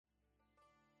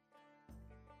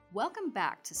Welcome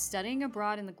back to Studying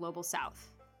Abroad in the Global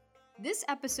South. This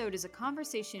episode is a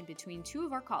conversation between two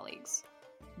of our colleagues,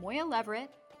 Moya Leverett,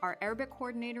 our Arabic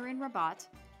coordinator in Rabat,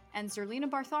 and Zerlina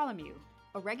Bartholomew,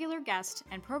 a regular guest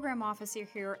and program officer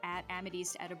here at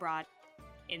Amethyst Ed Abroad.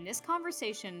 In this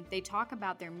conversation, they talk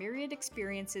about their myriad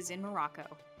experiences in Morocco,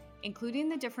 including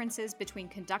the differences between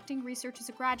conducting research as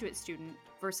a graduate student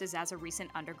versus as a recent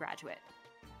undergraduate.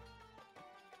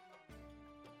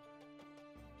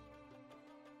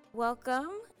 Welcome.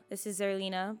 This is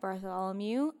Zerlina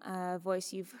Bartholomew, a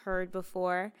voice you've heard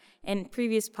before in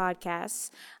previous podcasts.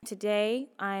 Today,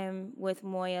 I'm with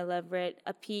Moya Leverett,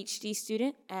 a PhD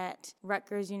student at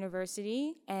Rutgers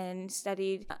University and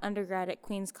studied undergrad at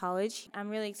Queens College. I'm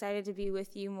really excited to be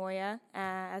with you, Moya,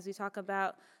 as we talk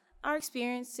about our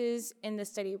experiences in the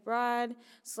study abroad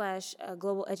 /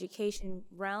 global education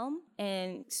realm,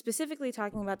 and specifically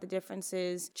talking about the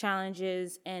differences,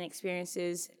 challenges, and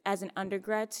experiences as an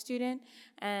undergrad student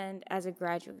and as a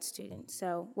graduate student.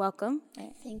 So welcome.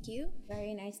 Thank you.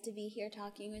 Very nice to be here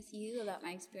talking with you about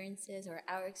my experiences or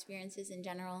our experiences in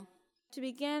general. To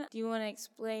begin, do you want to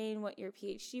explain what your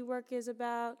PhD work is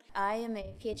about? I am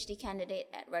a PhD candidate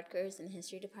at Rutgers in the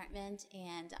History Department,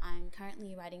 and I'm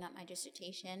currently writing up my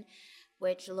dissertation,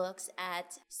 which looks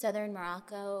at southern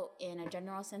Morocco in a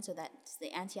general sense, so that's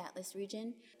the Anti-Atlas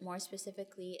region, more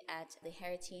specifically at the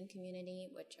Haratine community,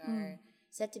 which are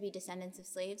said to be descendants of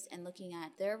slaves, and looking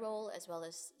at their role as well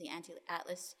as the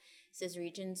Anti-Atlas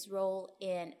region's role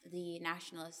in the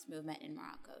nationalist movement in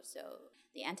Morocco. So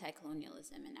the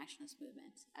anti-colonialism and nationalist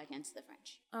movement against the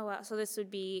French. Oh, wow. So this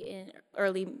would be in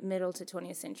early, middle to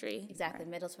 20th century. Exactly,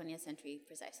 right. Middle 20th century,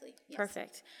 precisely. Yes.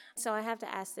 Perfect. So I have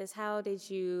to ask this, how did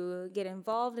you get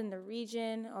involved in the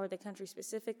region or the country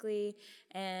specifically,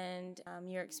 and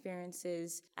your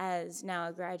experiences as now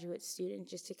a graduate student,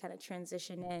 just to kind of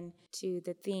transition in to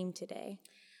the theme today?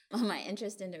 Well, my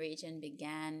interest in the region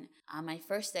began on my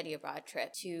first study abroad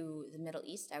trip to the Middle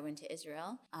East. I went to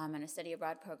Israel on a study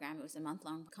abroad program. It was a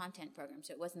month-long content program,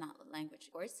 so it was not a language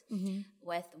course,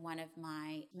 with one of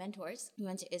my mentors. We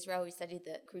went to Israel. We studied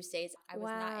the Crusades. I was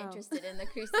not interested in the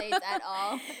Crusades at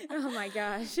all. Oh, my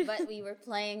gosh. But we were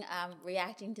playing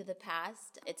Reacting to the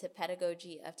Past. It's a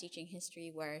pedagogy of teaching history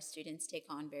where students take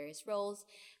on various roles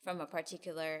from a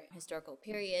particular historical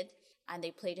period, and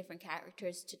they play different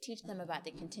characters to teach them about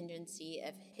the contingency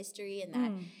of history, and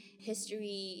that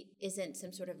history isn't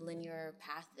some sort of linear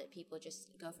path that people just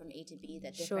go from A to B,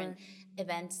 that different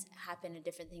events happen and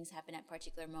different things happen at a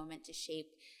particular moment to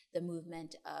shape the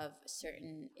movement of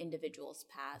certain individuals'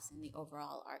 paths and the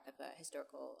overall arc of a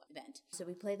historical event. So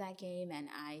we played that game, and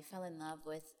I fell in love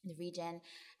with the region,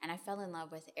 and I fell in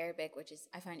love with Arabic, which is,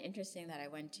 I find interesting that I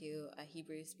went to a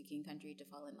Hebrew-speaking country to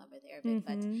fall in love with Arabic.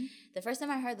 But the first time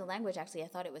I heard the language, actually, I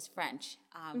thought it was French.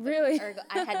 Really?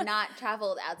 I had not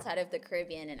traveled outside of the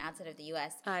Caribbean and outside of the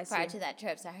U.S. prior to that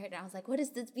trip. So I heard it, and I was like, what is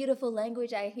this beautiful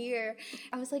language I hear?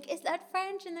 I was like, is that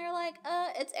French? And they're like,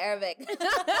 it's Arabic.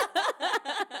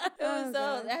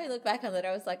 I look back on it,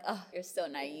 I was like, oh, you're so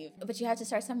naive. But you have to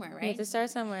start somewhere, right? You have to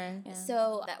start somewhere. Yeah.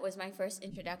 So that was my first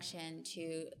introduction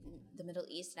to the Middle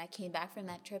East, and I came back from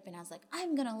that trip and I was like,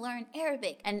 I'm gonna learn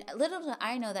Arabic. And little did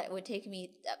I know that it would take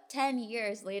me 10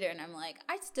 years later, and I'm like,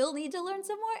 I still need to learn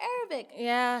some more Arabic.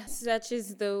 Yeah, such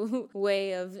is the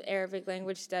way of Arabic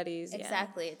language studies.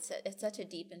 Exactly. Yeah. It's such a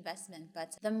deep investment,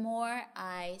 but the more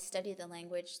I studied the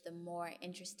language, the more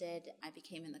interested I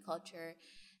became in the culture.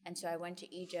 And so I went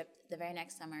to Egypt the very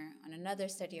next summer on another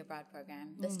study abroad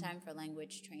program, this time for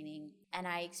language training. And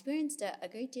I experienced a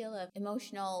great deal of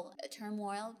emotional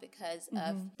turmoil because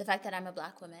of the fact that I'm a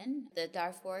Black woman. The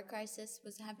Darfur crisis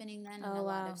was happening then, and a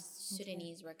lot of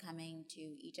Sudanese were coming to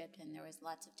Egypt, and there was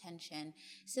lots of tension,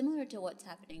 similar to what's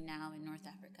happening now in North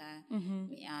Africa,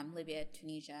 Libya,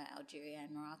 Tunisia, Algeria,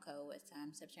 and Morocco, with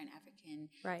sub-Saharan African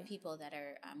people that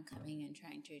are coming and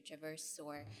trying to traverse,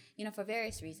 or, for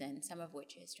various reasons, some of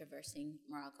which is traversing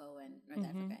Morocco and North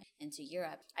Africa into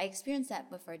Europe. I experienced that,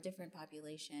 but for a different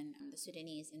population, the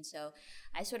Sudanese. And so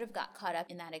I sort of got caught up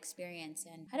in that experience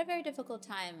and had a very difficult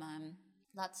time.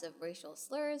 Lots of racial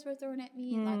slurs were thrown at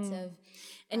me, lots of...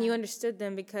 And you understood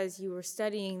them because you were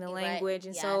studying the language.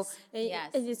 And so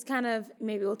it's kind of,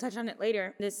 maybe we'll touch on it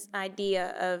later, this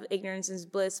idea of ignorance is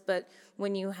bliss, but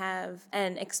when you have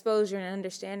an exposure and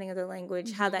understanding of the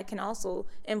language, how that can also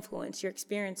influence your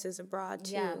experiences abroad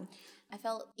too. Yeah. I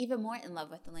felt even more in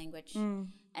love with the language,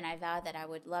 and I vowed that I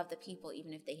would love the people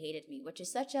even if they hated me, which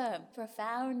is such a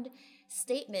profound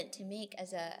statement to make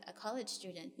as a college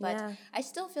student. But I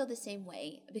still feel the same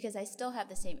way because I still have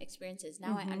the same experiences.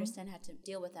 Now I understand how to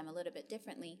deal with them a little bit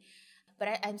differently.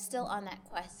 But I'm still on that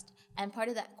quest And part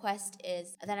of that quest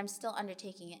is that I'm still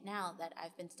undertaking it now, that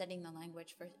I've been studying the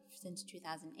language since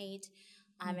 2008.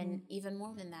 And even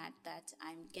more than that, that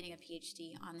I'm getting a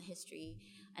PhD on the history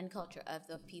and culture of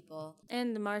the people.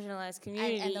 And the marginalized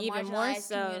community, And the even marginalized more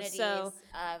so. communities So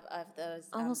of those.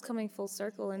 almost coming full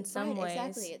circle in some ways.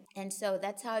 Exactly. And so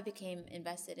that's how I became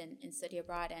invested in study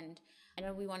abroad. And I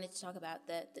know we wanted to talk about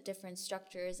the different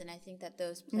structures, and I think that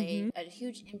those play a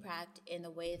huge impact in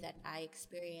the way that I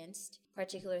experienced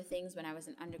particular things when I was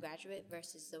an undergraduate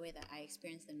versus the way that I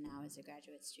experience them now as a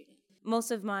graduate student.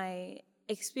 Most of my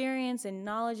experience and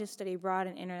knowledge of study abroad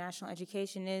and international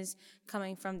education is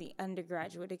coming from the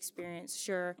undergraduate experience.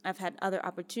 Sure, I've had other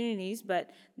opportunities, but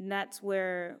that's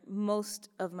where most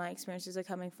of my experiences are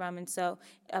coming from. And so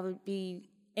I would be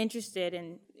interested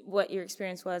in what your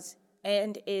experience was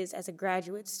and is as a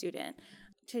graduate student.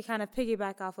 To kind of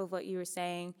piggyback off of what you were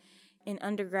saying, in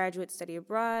undergraduate study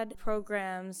abroad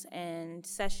programs and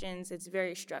sessions, it's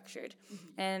very structured.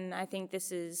 And I think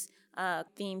this is a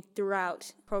theme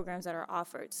throughout programs that are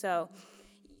offered. So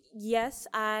yes,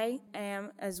 I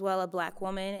am as well a Black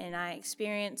woman, and I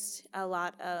experienced a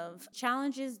lot of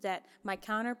challenges that my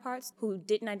counterparts who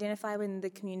didn't identify within the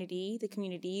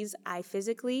communities I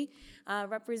physically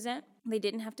represent, they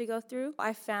didn't have to go through.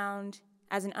 I found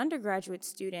as an undergraduate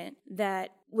student that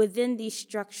within these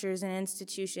structures and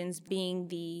institutions, being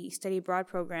the study abroad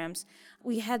programs,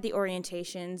 we had the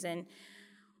orientations, and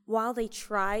while they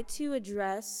tried to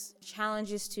address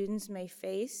challenges students may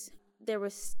face, there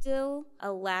was still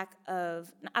a lack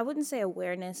of, I wouldn't say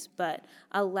awareness, but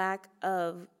a lack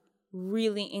of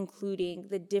really including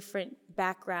the different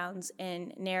backgrounds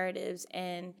and narratives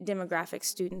and demographics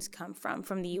students come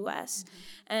from the U.S.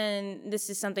 And this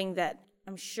is something that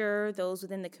I'm sure those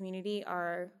within the community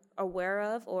are aware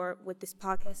of, or with this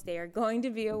podcast they are going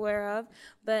to be aware of.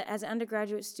 But as an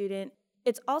undergraduate student,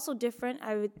 it's also different,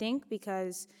 I would think,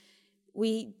 because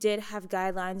we did have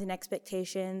guidelines and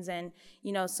expectations, and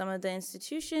some of the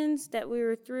institutions that we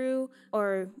were through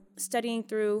or studying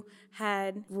through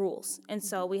had rules, and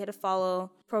so we had to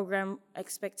follow program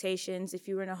expectations. If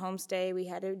you were in a homestay, we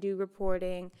had to do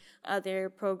reporting. Other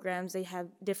programs, they have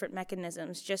different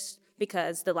mechanisms, just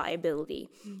because the liability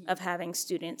of having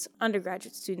students,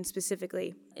 undergraduate students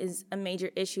specifically, is a major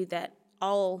issue that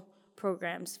all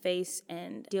programs face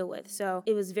and deal with. So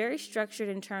it was very structured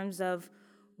in terms of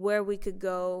where we could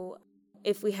go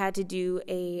if we had to do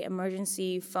a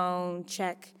emergency phone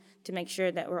check to make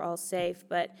sure that we're all safe.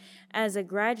 But as a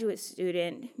graduate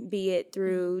student, be it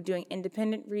through doing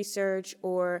independent research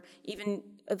or even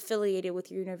affiliated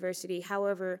with your university,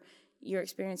 however your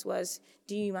experience was,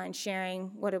 do you mind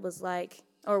sharing what it was like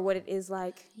or what it is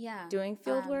like doing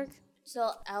field work?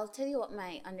 So I'll tell you what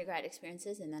my undergrad experience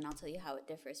is, and then I'll tell you how it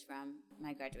differs from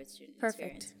my graduate student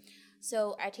experience.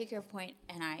 So I take your point,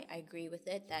 and I agree with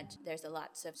it, that there's a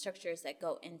lots of structures that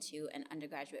go into an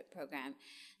undergraduate program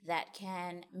that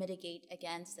can mitigate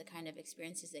against the kind of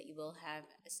experiences that you will have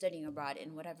studying abroad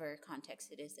in whatever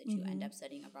context it is that you end up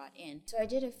studying abroad in. So I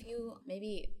did a few,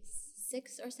 maybe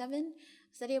 6 or 7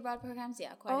 study abroad programs.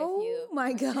 Quite a few. Oh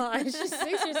my gosh, 6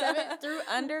 or 7 through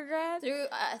undergrad?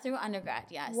 Through undergrad,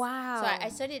 yes. Wow. So I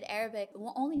studied Arabic.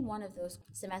 Only one of those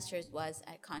semesters was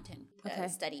a content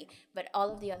study, but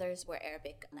all of the others were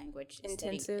Arabic language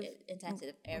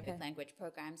intensive Arabic language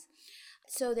programs.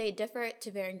 So they differ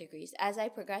to varying degrees. As I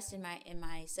progressed in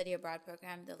my study abroad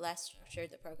program, the less structured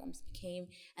the programs became,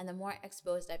 and the more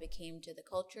exposed I became to the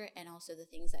culture and also the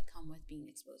things that come with being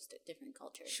exposed to different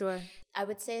cultures. Sure. I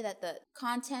would say that the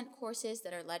content courses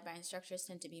that are led by instructors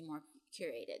tend to be more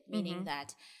curated, meaning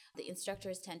that the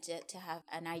instructors tend to have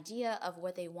an idea of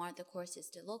what they want the courses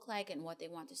to look like and what they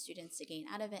want the students to gain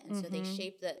out of it. And so they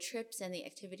shape the trips and the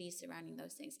activities surrounding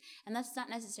those things. And that's not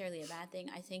necessarily a bad thing.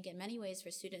 I think in many ways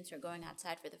for students who are going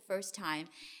outside for the first time,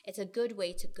 it's a good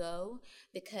way to go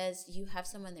because you have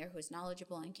someone there who's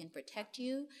knowledgeable and can protect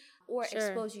you or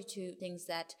expose you to things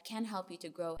that can help you to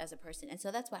grow as a person. And so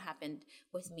that's what happened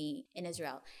with me in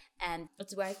Israel. And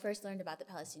it's where I first learned about the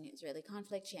Palestinian-Israeli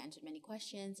conflict. She answered many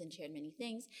questions and shared many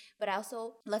things, but I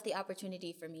also left the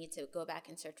opportunity for me to go back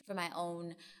and search for my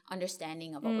own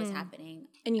understanding of what was happening.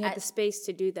 And you had the space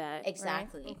to do that.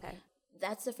 Exactly. Right? Okay.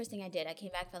 That's the first thing I did. I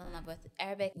came back, fell in love with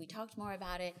Arabic. We talked more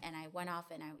about it, and I went off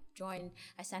and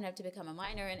I signed up to become a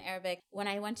minor in Arabic. When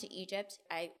I went to Egypt,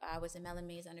 I was a Mellon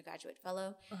Mays undergraduate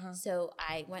fellow, so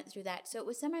I went through that. So it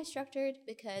was semi-structured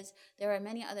because there were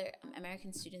many other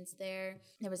American students there.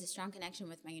 There was a strong connection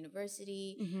with my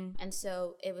university, and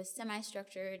so it was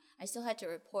semi-structured. I still had to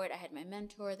report. I had my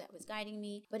mentor that was guiding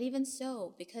me, but even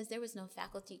so, because there was no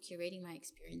faculty curating my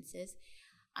experiences,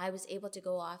 I was able to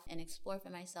go off and explore for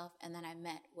myself, and then I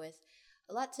met with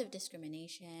lots of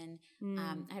discrimination.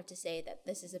 I have to say that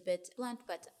this is a bit blunt,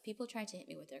 but people tried to hit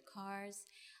me with their cars.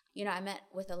 You know, I met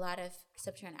with a lot of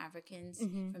sub-Saharan Africans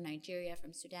from Nigeria,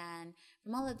 from Sudan,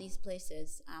 from all of these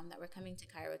places that were coming to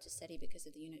Cairo to study because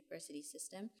of the university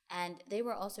system. And they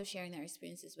were also sharing their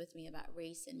experiences with me about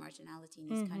race and marginality in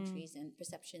these countries and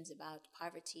perceptions about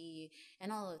poverty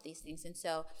and all of these things. And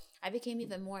so I became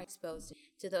even more exposed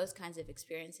to those kinds of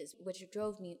experiences, which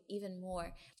drove me even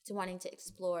more to wanting to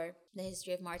explore the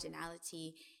history of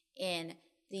marginality in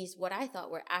these what I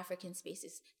thought were African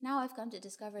spaces. Now I've come to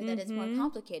discover that it's more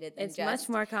complicated than it's much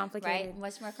more complicated. Right?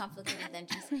 Much more complicated than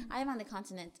just, I am on the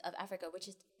continent of Africa, which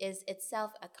is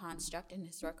itself a construct, an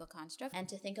historical construct. And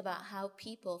to think about how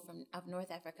people of North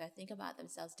Africa think about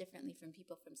themselves differently from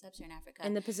people from Sub-Saharan Africa.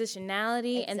 And the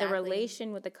positionality and the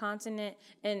relation with the continent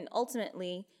and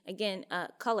ultimately, again,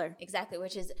 color. Exactly,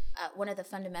 which is one of the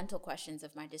fundamental questions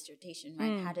of my dissertation,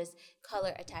 right? How does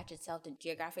color attach itself to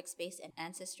geographic space and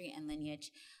ancestry and lineage?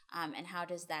 And how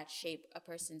does that shape a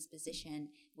person's position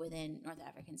within North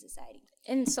African society?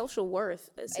 And social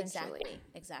worth, essentially.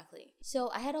 Exactly.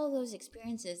 So I had all those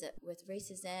experiences with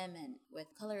racism and with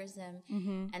colorism.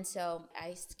 And so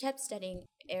I kept studying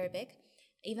Arabic,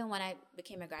 even when I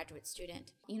became a graduate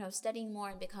student. You know, studying more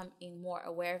and becoming more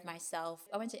aware of myself.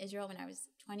 I went to Israel when I was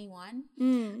 21,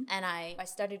 and I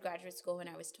started graduate school when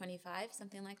I was 25,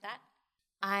 something like that.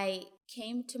 I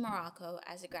came to Morocco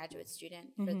as a graduate student.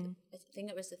 I think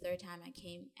it was the third time I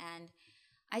came, and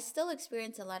I still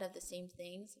experienced a lot of the same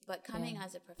things, but coming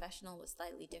as a professional was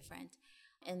slightly different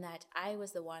in that I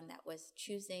was the one that was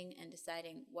choosing and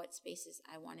deciding what spaces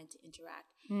I wanted to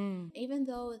interact. Even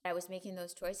though I was making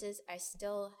those choices, I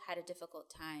still had a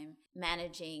difficult time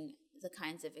managing the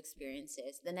kinds of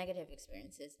experiences, the negative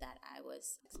experiences that I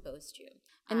was exposed to.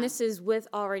 And this is with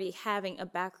already having a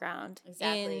background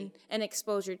in an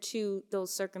exposure to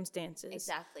those circumstances.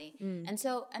 Exactly. And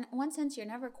so in one sense, you're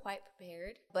never quite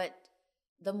prepared, but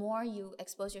the more you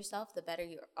expose yourself, the better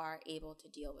you are able to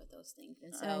deal with those things.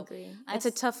 And so I agree. It's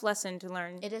a tough lesson to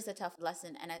learn. It is a tough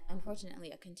lesson, and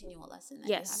unfortunately a continual lesson that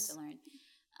you have to learn.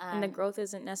 And the growth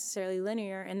isn't necessarily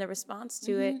linear, and the response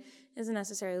to it isn't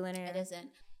necessarily linear. It isn't.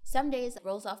 Some days it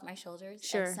rolls off my shoulders,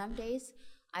 and some days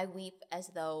I weep as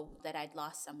though that I'd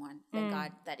lost someone. Thank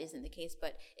God that isn't the case,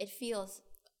 but it feels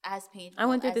as painful. I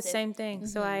went through the same thing,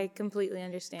 so I completely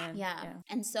understand. Yeah.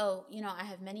 And so, you know, I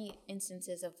have many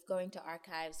instances of going to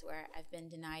archives where I've been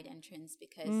denied entrance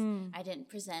because I didn't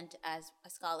present as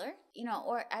a scholar, you know,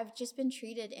 or I've just been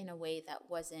treated in a way that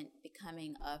wasn't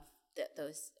becoming of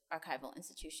those archival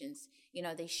institutions. You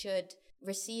know, they should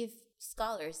receive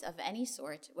scholars of any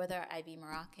sort, whether I be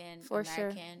Moroccan,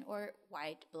 American, or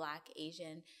white, black,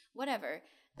 Asian, whatever,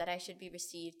 that I should be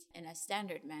received in a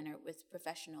standard manner with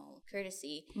professional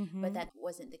courtesy, but that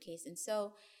wasn't the case. And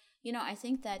so, you know, I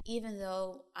think that even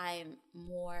though I'm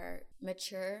more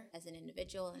mature as an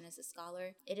individual and as a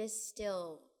scholar, it is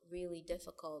still really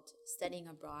difficult studying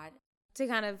abroad. To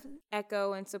kind of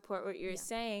echo and support what you're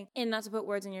saying, and not to put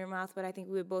words in your mouth, but I think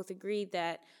we would both agree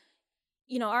that,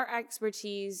 you know, our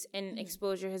expertise and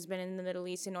exposure has been in the Middle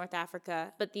East and North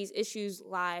Africa, but these issues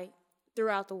lie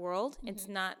throughout the world. It's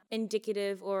not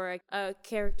indicative or a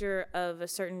character of a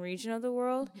certain region of the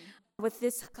world. With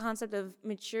this concept of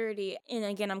maturity, and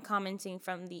again, I'm commenting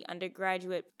from the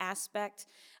undergraduate aspect,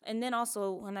 and then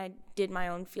also when I did my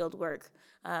own field work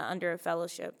under a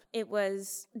fellowship, it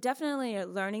was definitely a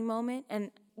learning moment.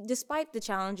 And despite the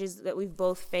challenges that we've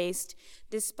both faced,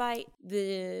 despite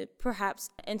the perhaps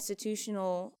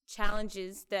institutional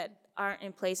challenges that aren't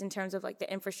in place in terms of like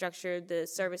the infrastructure, the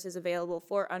services available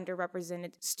for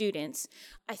underrepresented students,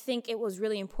 I think it was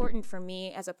really important for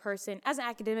me as a person, as an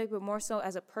academic, but more so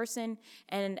as a person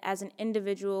and as an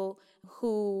individual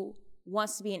who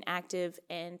wants to be an active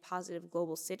and positive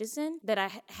global citizen, that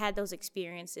I had those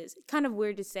experiences. Kind of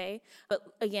weird to say, but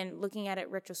again, looking at it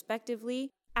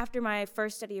retrospectively, after my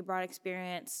first study abroad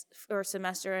experience or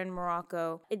semester in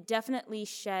Morocco, it definitely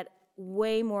shed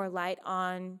way more light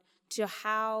on to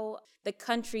how the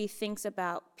country thinks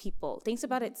about people, thinks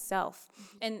about itself.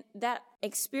 And that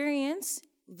experience,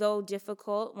 though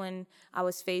difficult, when I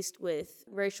was faced with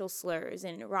racial slurs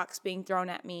and rocks being thrown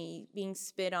at me, being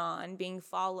spit on, being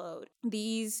followed,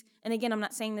 and again, I'm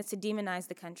not saying this to demonize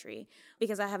the country,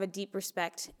 because I have a deep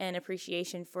respect and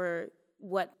appreciation for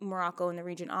what Morocco and the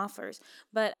region offers,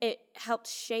 but it helped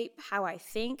shape how I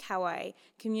think, how I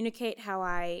communicate, how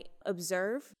I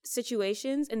observe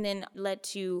situations, and then led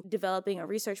to developing a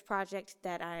research project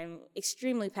that I'm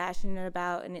extremely passionate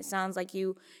about. And it sounds like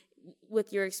you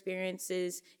with your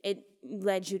experiences, it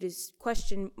led you to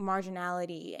question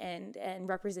marginality and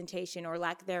representation or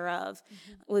lack thereof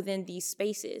within these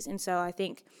spaces. And so I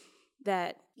think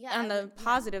that on the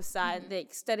positive side,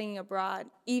 like studying abroad,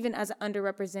 even as an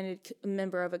underrepresented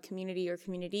member of a community or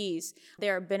communities,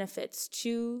 there are benefits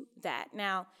to that.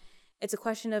 Now, it's a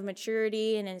question of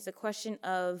maturity and it's a question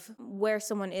of where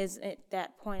someone is at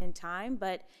that point in time,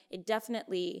 but it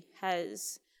definitely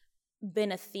has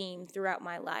been a theme throughout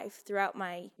my life, throughout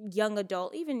my young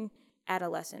adult, even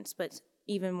adolescence, but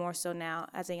even more so now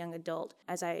as a young adult,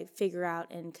 as I figure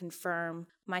out and confirm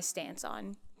my stance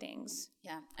on things.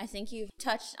 Yeah, I think you've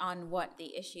touched on what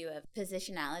the issue of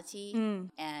positionality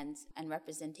and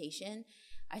representation.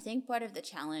 I think part of the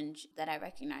challenge that I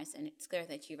recognize, and it's clear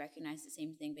that you recognize the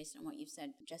same thing based on what you've said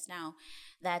just now,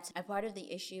 that a part of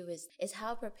the issue is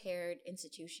how prepared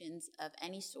institutions of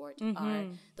any sort are,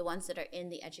 the ones that are in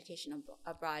the education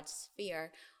abroad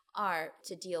sphere, are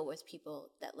to deal with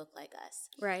people that look like us.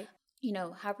 Right. You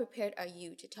know, how prepared are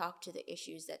you to talk to the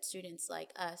issues that students like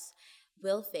us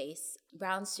will face,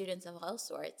 brown students of all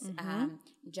sorts,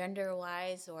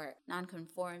 gender-wise or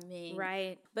non-conforming.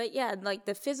 Right. But yeah, like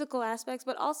the physical aspects,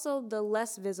 but also the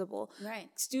less visible. Right.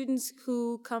 Students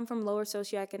who come from lower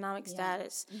socioeconomic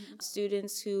status,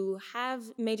 students who have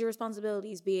major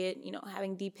responsibilities, be it, you know,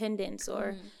 having dependents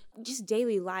or just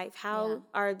daily life. How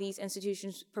are these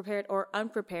institutions prepared or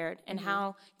unprepared, and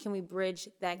how can we bridge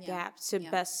that gap to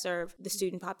best serve the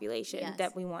student population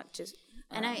that we want to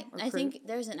And I think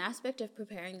there's an aspect of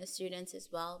preparing the students as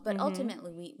well, but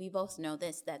ultimately we both know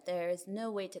this, that there is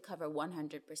no way to cover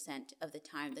 100% of the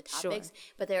time the topics,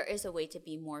 but there is a way to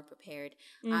be more prepared.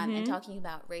 And talking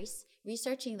about race,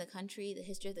 researching the country, the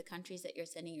history of the countries that you're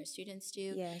sending your students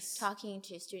to, talking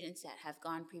to students that have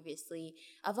gone previously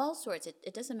of all sorts.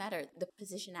 It doesn't matter the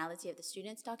positionality of the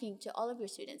students, talking to all of your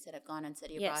students that have gone and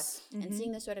studied abroad and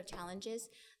seeing the sort of challenges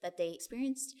that they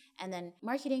experienced, and then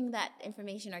marketing that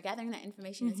information or gathering that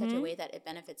information in such a way that it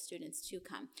benefits students to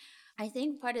come. I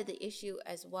think part of the issue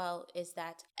as well is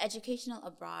that educational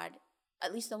abroad,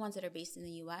 at least the ones that are based in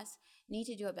the U.S., need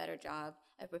to do a better job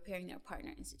of preparing their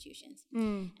partner institutions.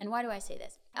 And why do I say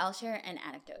this? I'll share an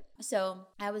anecdote. So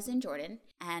I was in Jordan,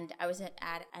 and I was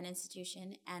at an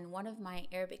institution, and one of my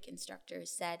Arabic instructors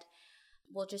said,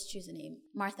 we'll just choose a name,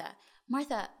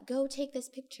 Martha, go take this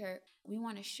picture. We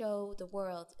want to show the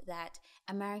world that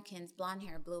Americans, blonde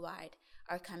hair, blue-eyed,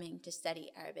 are coming to study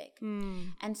Arabic.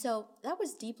 And so that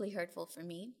was deeply hurtful for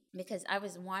me, because I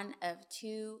was one of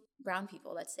two brown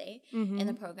people, let's say, in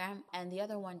the program, and the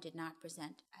other one did not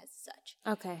present as such.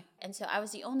 Okay. And so I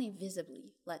was the only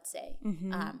visibly, let's say,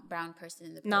 brown person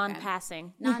in the program.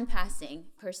 Non-passing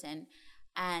person.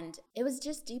 And it was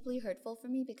just deeply hurtful for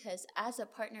me, because as a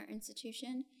partner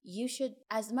institution, you should,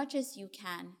 as much as you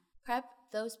can, prep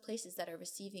those places that are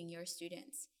receiving your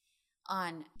students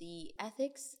on the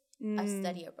ethics of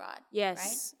study abroad.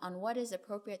 Yes. Right? On what is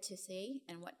appropriate to say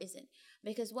and what isn't.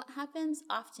 Because what happens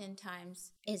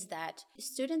oftentimes is that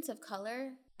students of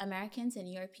color, Americans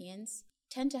and Europeans,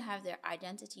 tend to have their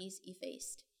identities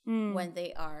effaced when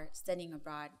they are studying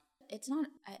abroad. It's not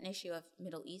an issue of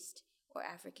Middle East or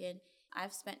African.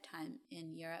 I've spent time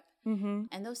in Europe,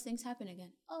 and those things happen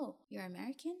again. Oh, you're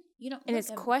American? You don't. And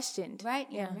it's questioned, right?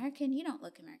 You're American. You don't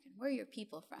look American. Where are your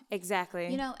people from?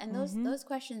 Exactly. You know, and those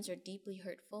questions are deeply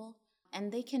hurtful, and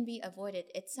they can be avoided.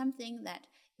 It's something that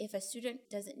if a student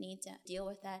doesn't need to deal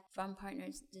with that from partner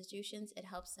institutions, it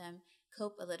helps them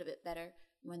cope a little bit better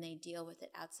when they deal with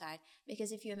it outside.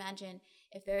 Because if you imagine,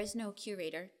 if there is no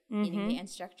curator, meaning the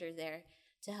instructor there,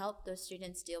 to help those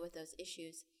students deal with those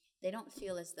issues, they don't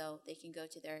feel as though they can go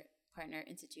to their partner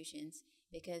institutions,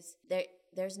 because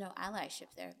there's no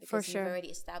allyship there, because you've already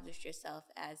established yourself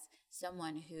as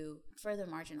someone who further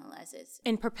marginalizes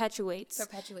and perpetuates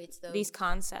these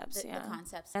concepts. The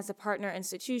concepts. As a partner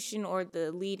institution or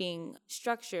the leading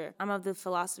structure, I'm of the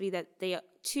philosophy that they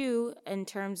too, in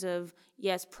terms of,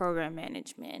 yes, program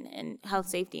management and health,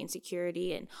 safety, and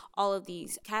security and all of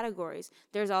these categories,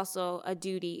 there's also a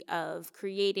duty of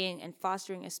creating and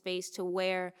fostering a space to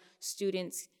where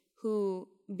students who,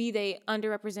 be they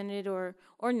underrepresented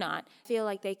or not, feel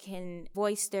like they can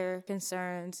voice their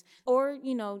concerns or,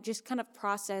 you know, just kind of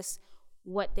process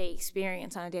what they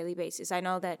experience on a daily basis. I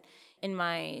know that in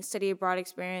my study abroad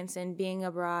experience and being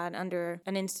abroad under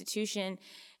an institution,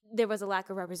 there was a lack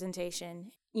of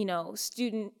representation. You know,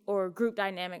 student or group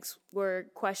dynamics were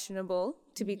questionable,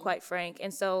 to be quite frank.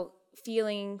 And so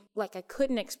feeling like I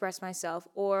couldn't express myself,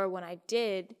 or when I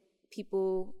did,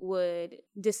 people would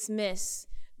dismiss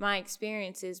my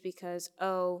experiences because,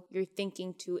 oh, you're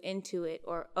thinking too into it,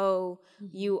 or, oh,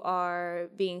 you are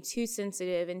being too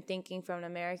sensitive and thinking from an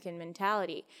American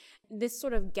mentality. This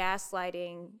sort of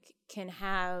gaslighting can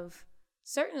have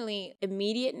certainly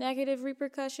immediate negative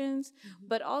repercussions,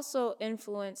 but also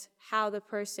influence how the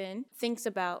person thinks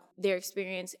about their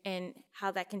experience and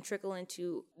how that can trickle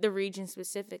into the region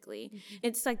specifically.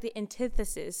 It's like the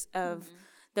antithesis of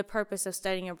the purpose of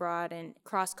studying abroad and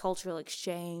cross-cultural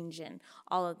exchange and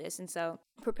all of this. And so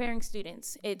preparing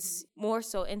students, it's more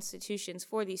so institutions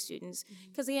for these students.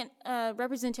 Because again,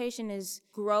 representation is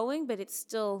growing, but it's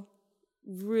still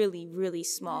really, really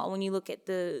small. When you look at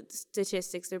the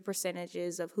statistics, the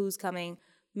percentages of who's coming,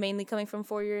 mainly coming from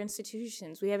four-year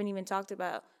institutions. We haven't even talked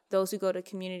about those who go to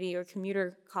community or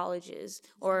commuter colleges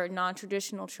or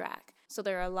non-traditional track. So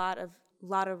there are a lot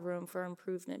of room for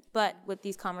improvement. But with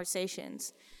these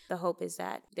conversations, the hope is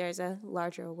that there's a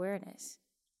larger awareness.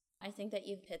 I think that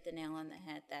you've hit the nail on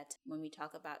the head that when we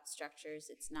talk about structures,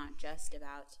 it's not just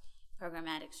about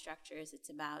programmatic structures, it's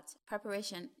about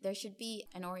preparation. There should be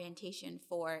an orientation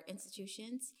for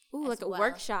institutions. Ooh, like a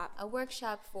workshop. A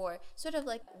workshop for sort of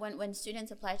like when students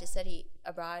apply to study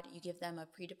abroad, you give them a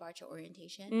pre-departure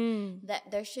orientation. That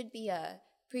there should be a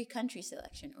pre-country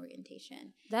selection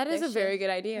orientation. That is a very good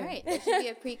idea. Right. There should be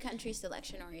a pre-country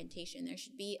selection orientation. There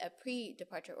should be a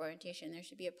pre-departure orientation. There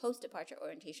should be a post-departure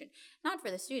orientation. Not for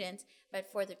the students, but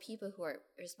for the people who are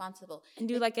responsible. And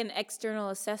do like an external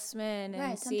assessment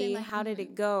and see like, how did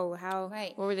it go?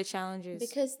 What were the challenges?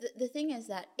 Because the thing is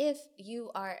that if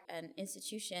you are an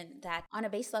institution that on a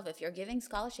base level, if you're giving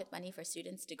scholarship money for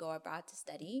students to go abroad to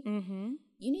study,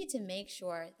 you need to make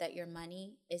sure that your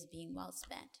money is being well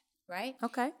spent. Right?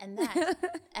 Okay. And that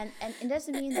and it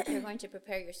doesn't mean that you're going to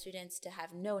prepare your students to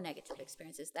have no negative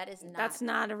experiences. That's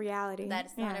not a reality. That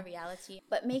is not a reality.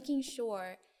 But making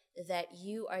sure that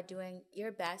you are doing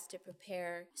your best to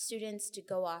prepare students to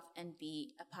go off and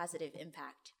be a positive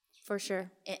impact. For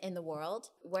sure. In the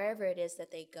world, wherever it is that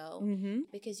they go,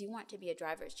 because you want to be a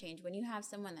driver's change. When you have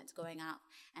someone that's going out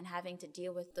and having to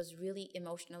deal with those really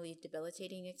emotionally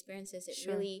debilitating experiences, it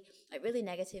really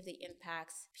negatively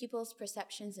impacts people's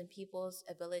perceptions and people's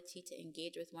ability to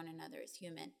engage with one another as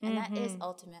human. And that is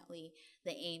ultimately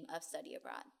the aim of study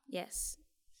abroad. Yes.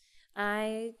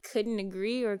 I couldn't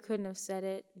agree or couldn't have said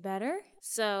it better.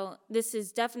 So this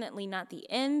is definitely not the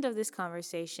end of this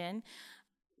conversation.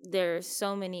 There are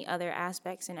so many other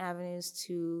aspects and avenues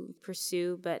to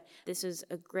pursue, but this is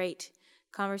a great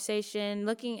conversation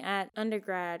looking at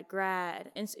undergrad,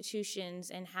 grad, institutions,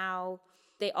 and how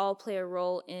they all play a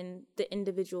role in the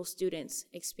individual students'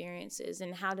 experiences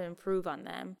and how to improve on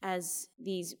them as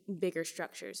these bigger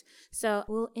structures. So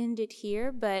we'll end it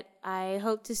here, but I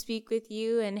hope to speak with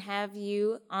you and have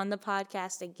you on the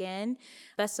podcast again.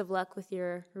 Best of luck with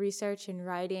your research and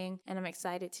writing, and I'm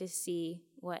excited to see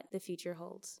what the future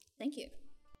holds. Thank you.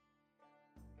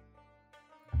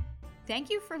 Thank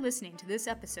you for listening to this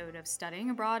episode of Studying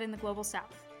Abroad in the Global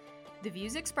South. The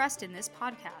views expressed in this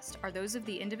podcast are those of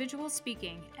the individuals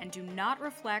speaking and do not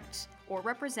reflect or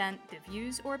represent the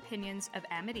views or opinions of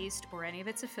AMIDEAST or any of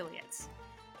its affiliates.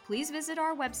 Please visit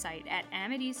our website at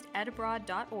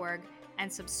amideastabroad.org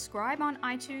and subscribe on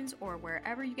iTunes or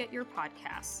wherever you get your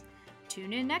podcasts.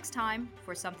 Tune in next time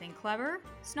for something clever,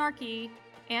 snarky,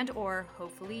 and or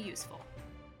hopefully useful.